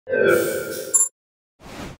So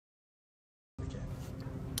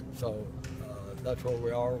that's where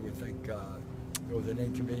we are. We think it was an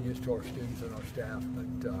inconvenience to our students and our staff, but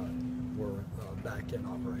we're back in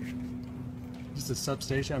operation. Just a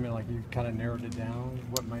substation, I mean, like you kind of narrowed it down,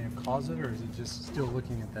 what may have caused it, or is it just still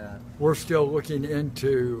looking at that? We're still looking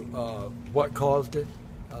into what caused it.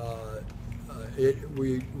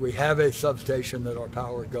 We have a substation that our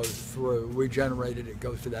power goes through. We generate it, it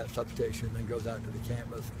goes to that substation, then goes out to the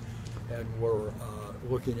campus, and we're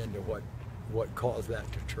looking into what caused that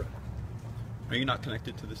to trip. Are you not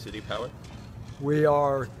connected to the city power? We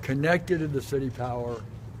are connected to the city power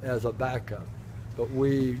as a backup, but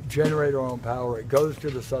we generate our own power. It goes to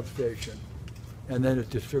the substation, and then it's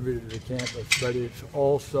distributed to the campus, but it's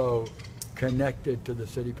also connected to the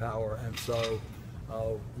city power, and so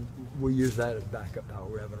we use that as backup power.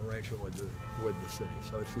 We have an arrangement with the city,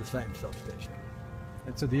 so it's the same substation.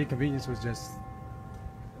 And so the inconvenience was just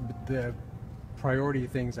the priority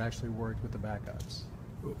things actually worked with the backups.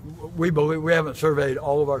 We believe, we haven't surveyed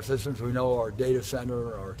all of our systems. We know our data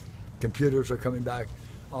center, our computers are coming back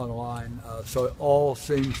online, so it all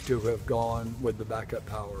seems to have gone with the backup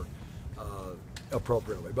power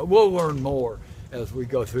appropriately. But we'll learn more as we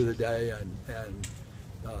go through the day, and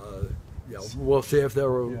you know, we'll see if there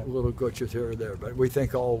were little glitches here or there. But we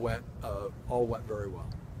think all went very well.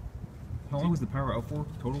 How long was the power out for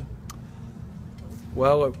total?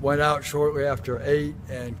 Well, it went out shortly after 8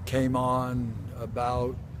 and came on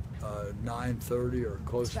about 9:30 or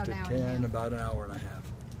close to 10, about an hour and a half.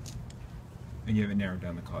 And you haven't narrowed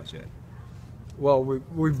down the cause yet? Well,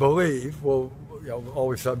 we believe, well, you know,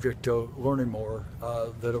 always subject to learning more,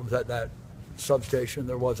 that it was at that substation.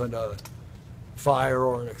 There wasn't a fire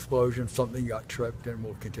or an explosion, something got tripped, and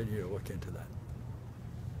we'll continue to look into that.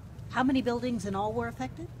 How many buildings in all were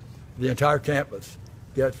affected? The entire campus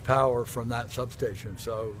gets power from that substation,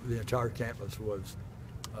 so the entire campus was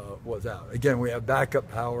out. Again, we have backup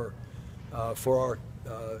power for our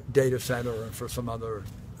data center and for some other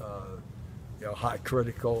you know, high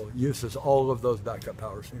critical uses. All of those backup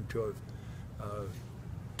powers seem to have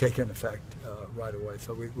taken effect right away.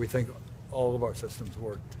 So we think all of our systems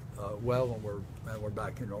worked well, and we're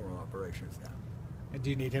back in normal operations now. And do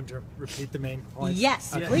you need him to repeat the main point?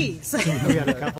 Yes, please. We had a couple